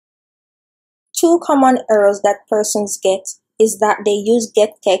Two common errors that persons get is that they use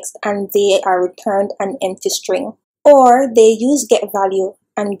getText and they are returned an empty string, or they use getValue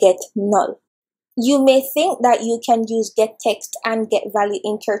and get null. You may think that you can use getText and getValue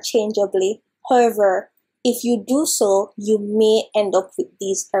interchangeably. However, if you do so, you may end up with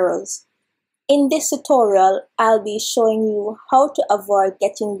these errors. In this tutorial, I'll be showing you how to avoid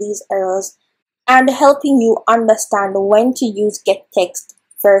getting these errors and helping you understand when to use getText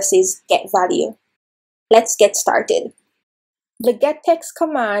versus getValue. Let's get started. The getText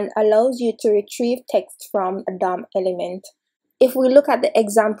command allows you to retrieve text from a DOM element. If we look at the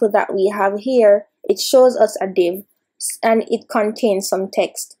example that we have here, it shows us a div and it contains some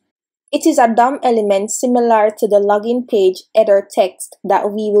text. It is a DOM element similar to the login page header text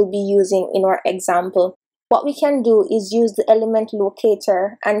that we will be using in our example. What we can do is use the element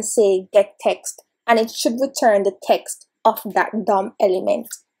locator and say getText, and it should return the text of that DOM element.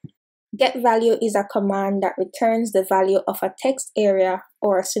 GetValue is a command that returns the value of a text area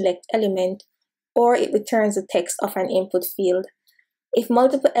or a select element, or it returns the text of an input field. If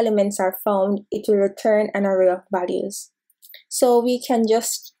multiple elements are found, it will return an array of values. So we can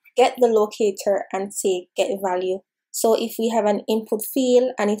just get the locator and say getValue. So if we have an input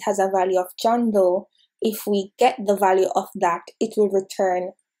field and it has a value of John Doe, if we get the value of that, it will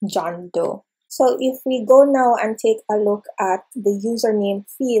return John Doe. So if we go now and take a look at the username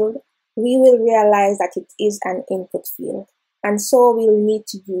field, we will realize that it is an input field, and so we'll need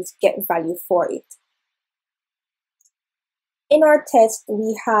to use getValue for it. In our test,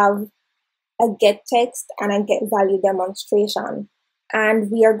 we have a getText and a getValue demonstration, and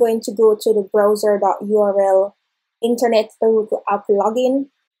we are going to go to the browser.url internet app login.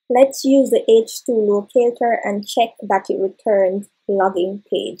 Let's use the h2 locator and check that it returns login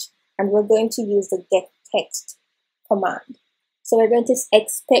page, and we're going to use the getText command. So we're going to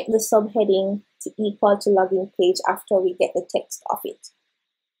expect the subheading to equal to login page after we get the text of it.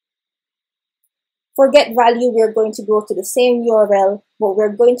 For getValue, we're going to go to the same URL, but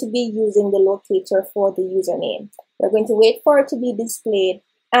we're going to be using the locator for the username. We're going to wait for it to be displayed,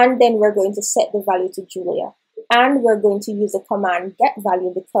 and then we're going to set the value to Julia. And we're going to use the command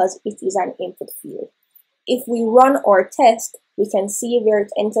getValue because it is an input field. If we run our test, we can see where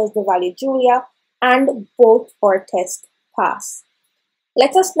it enters the value Julia, and both our tests pass.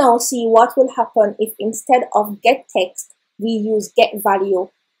 Let us now see what will happen if instead of getText, we use getValue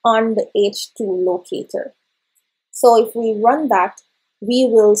on the h2 locator. So if we run that, we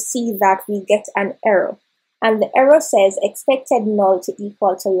will see that we get an error, and the error says expected null to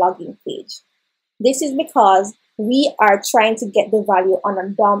equal to login page. This is because we are trying to get the value on a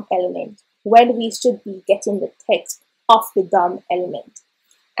DOM element when we should be getting the text of the DOM element.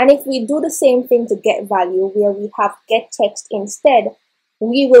 And if we do the same thing to getValue where we have getText instead,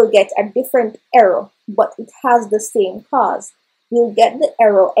 we will get a different error, but it has the same cause. We'll get the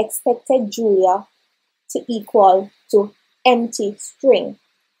error expected Julia to equal to empty string.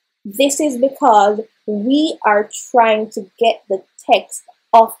 This is because we are trying to get the text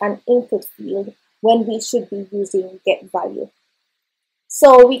of an input field when we should be using getValue.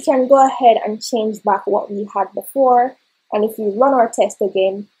 So we can go ahead and change back what we had before, and if we run our test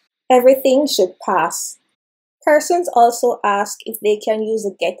again, everything should pass. Persons also ask if they can use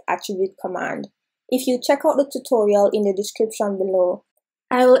the getAttribute command. If you check out the tutorial in the description below,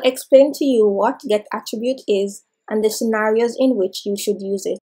 I will explain to you what getAttribute is and the scenarios in which you should use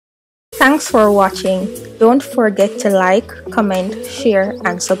it. Thanks for watching. Don't forget to like, comment, share,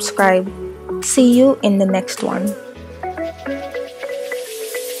 and subscribe. See you in the next one.